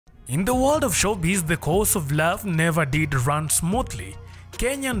In the world of showbiz, the course of love never did run smoothly.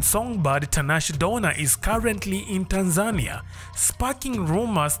 Kenyan songbird Tanasha Donna is currently in Tanzania, sparking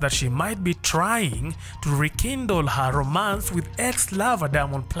rumors that she might be trying to rekindle her romance with ex-lover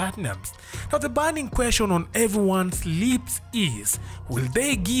Diamond Platnumz. Now the burning question on everyone's lips is, will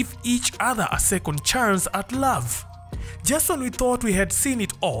they give each other a second chance at love? Just when we thought we had seen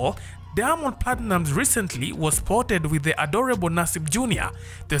it all, Diamond Platnumz recently was spotted with the adorable Nasib Jr.,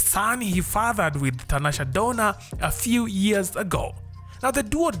 the son he fathered with Tanasha Donna a few years ago. Now the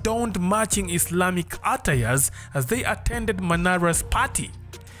duo donned matching Islamic attires as they attended Manara's party,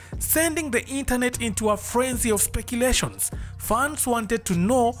 sending the internet into a frenzy of speculations. Fans wanted to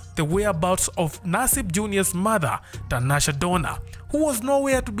know the whereabouts of Nasib Jr.'s mother, Tanasha Donna, who was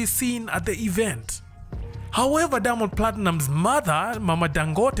nowhere to be seen at the event. However, Diamond Platnumz's mother, Mama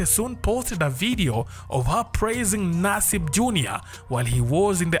Dangote, soon posted a video of her praising Nasib Jr. while he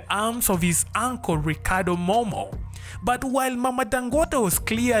was in the arms of his uncle Ricardo Momo. But while Mama Dangote was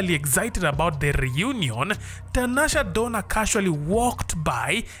clearly excited about the reunion, Tanasha Donna casually walked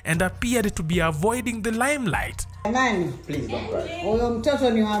by and appeared to be avoiding the limelight. Jamani, please don't cry. Huyo mtoto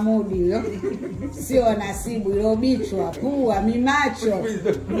ni wa Mudi huyo. Sio Nasibu, huyo bichwa, pua, mimacho.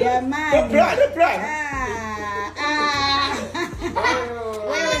 Jamani. Don't cry.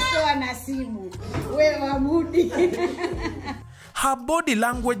 Wewe sio Nasibu. Wewe wa Mudi. Her body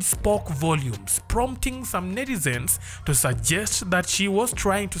language spoke volumes, prompting some netizens to suggest that she was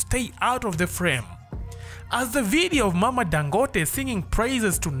trying to stay out of the frame. As the video of Mama Dangote singing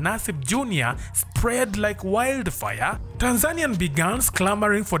praises to Nasib Jr. spread like wildfire, Tanzanians began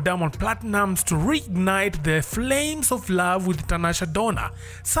clamoring for Diamond Platnumz to reignite the flames of love with Tanasha Donna.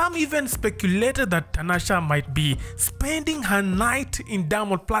 Some even speculated that Tanasha might be spending her night in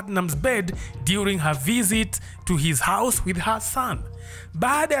Diamond Platnumz's bed during her visit to his house with her son.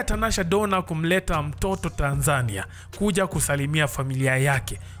 Baada ya Tanasha Donna kumleta mtoto Tanzania kuja kusalimia familia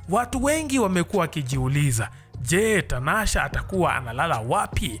yake, watu wengi wamekuwa wakijiuliza, je, Tanasha atakuwa analala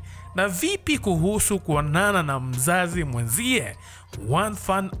wapi? Na vipi kuhusu kuonana na mzazi mwenzie? One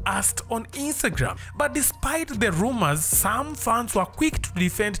fan asked on Instagram. But despite the rumors, some fans were quick to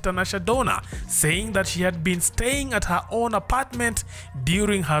defend Tanasha Donna, saying that she had been staying at her own apartment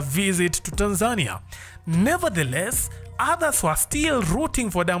during her visit to Tanzania. Nevertheless, others were still rooting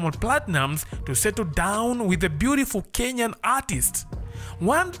for Diamond Platnumz to settle down with the beautiful Kenyan artist.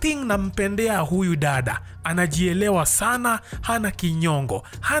 One thing nampendea huyu dada, anajielewa sana, hana kinyongo,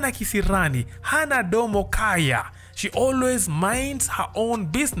 hana kisirani, hana domo kaya. She always minds her own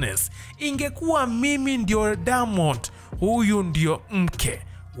business. Ingekuwa mimi ndio Diamond, huyu ndio mke.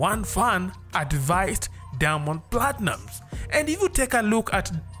 One fan advised Diamond Platnumz. And if you take a look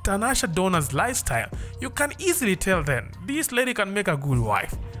at Tanasha Donna's lifestyle, you can easily tell then this lady can make a good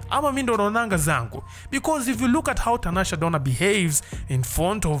wife. Ama mindo nonanga zangu. Because if you look at how Tanasha Donna behaves in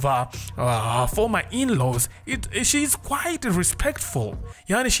front of her former in-laws, she's quite respectful.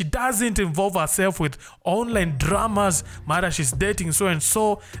 Yani, she doesn't involve herself with online dramas, matter she's dating so and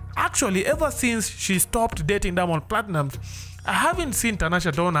so. Actually, ever since she stopped dating Diamond Platnumz, I haven't seen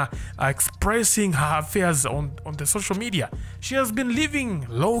Tanasha Donna expressing her affairs on the social media. She has been living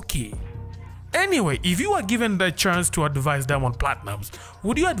low-key. Anyway, if you were given the chance to advise Diamond Platnumz,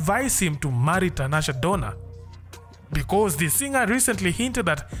 would you advise him to marry Tanasha Donna? Because the singer recently hinted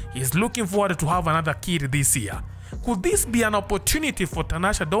that he's looking forward to have another kid this year. Could this be an opportunity for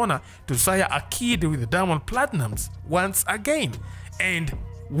Tanasha Donna to sire a kid with Diamond Platnumz once again? And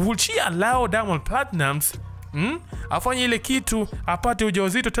would she allow Diamond Platnumz afanye ile kitu apate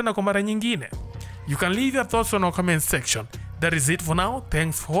ujauzito tena kwa mara nyingine? You can leave your thoughts on our comment section. That is it for now.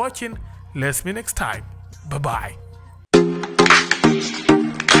 Thanks for watching. Let's meet next time. Bye bye.